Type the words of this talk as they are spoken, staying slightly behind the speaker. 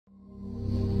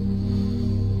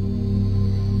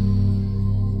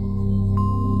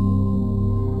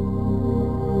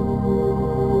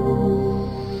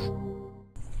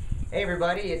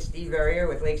everybody, it's Steve Verrier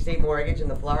with Lake State Mortgage and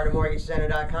the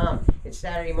FloridaMortgageCenter.com. It's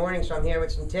Saturday morning, so I'm here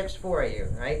with some tips for you,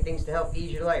 right? Things to help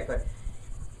ease your life. But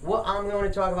what I'm going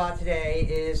to talk about today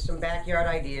is some backyard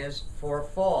ideas for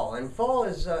fall. And fall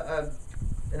is an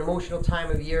emotional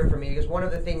time of year for me because one of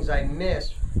the things I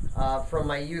miss from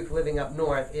my youth living up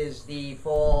north is the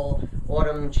fall,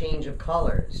 autumn change of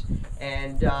colors.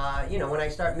 And you know, when I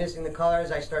start missing the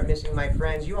colors, I start missing my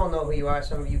friends. You all know who you are.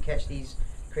 Some of you catch these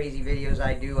crazy videos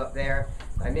I do up there.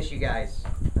 I miss you guys,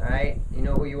 all right? You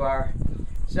know who you are.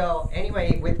 So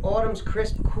anyway, with autumn's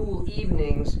crisp, cool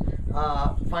evenings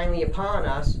finally upon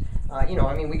us, you know,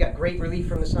 I mean, we got great relief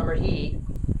from the summer heat,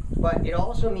 but it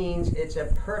also means it's a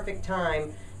perfect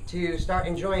time to start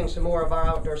enjoying some more of our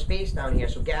outdoor space down here.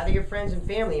 So gather your friends and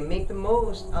family and make the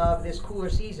most of this cooler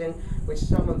season with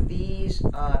some of these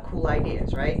cool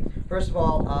ideas, right? First of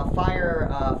all,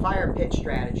 fire pit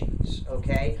strategies,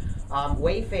 okay?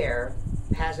 Wayfair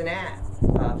has an app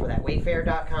for that.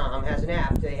 Wayfair.com has an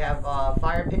app. They have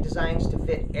fire pit designs to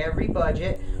fit every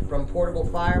budget, from portable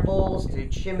fire bowls to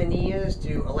chimeneas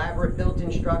to elaborate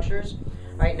built-in structures.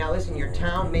 Right, now listen, your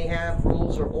town may have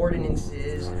rules or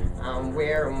ordinances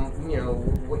where, you know,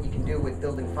 what you can do with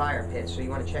building fire pits, so you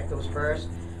want to check those first.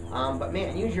 But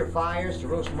man, use your fires to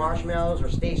roast marshmallows or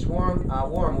stay warm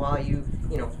while you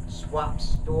know, swap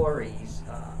stories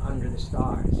under the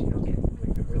stars. You know, get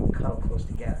really cuddle close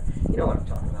together. You know what I'm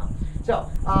talking about. So,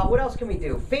 what else can we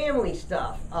do? Family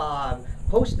stuff.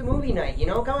 Host a movie night, you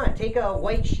know, come on, take a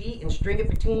white sheet and string it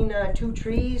between two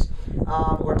trees,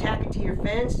 or tack it to your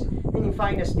fence. Then you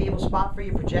find a stable spot for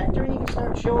your projector and you can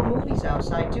start showing movies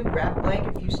outside too. Grab a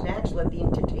blanket, a few snacks, let the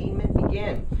entertainment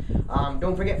begin.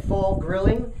 Don't forget fall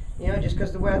grilling. You know, just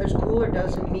because the weather's cooler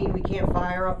doesn't mean we can't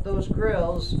fire up those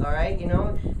grills, all right? You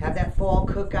know, have that fall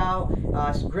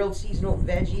cookout, some grilled seasonal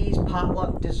veggies,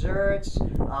 potluck desserts.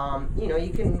 You know, you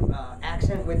can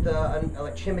accent with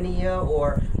a chimney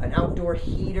or an outdoor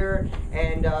heater.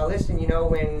 And listen, you know,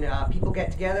 when people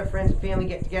get together, friends and family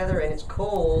get together, and it's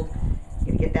cold,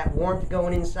 you gotta get that warmth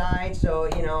going inside. So,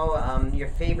 you know, your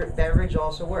favorite beverage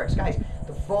also works. Guys,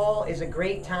 the fall is a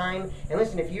great time. And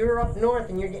listen, if you're up north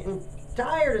and you're getting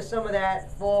tired of some of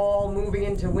that fall moving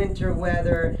into winter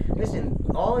weather, listen,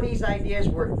 all of these ideas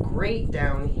work great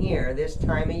down here this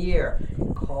time of year.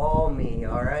 Call me,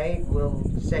 all right? We'll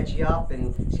set you up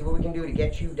and see what we can do to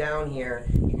get you down here.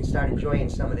 You can start enjoying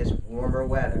some of this warmer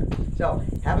weather. So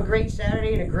have a great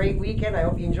Saturday and a great weekend. I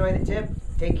hope you enjoy the tip.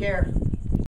 Take care.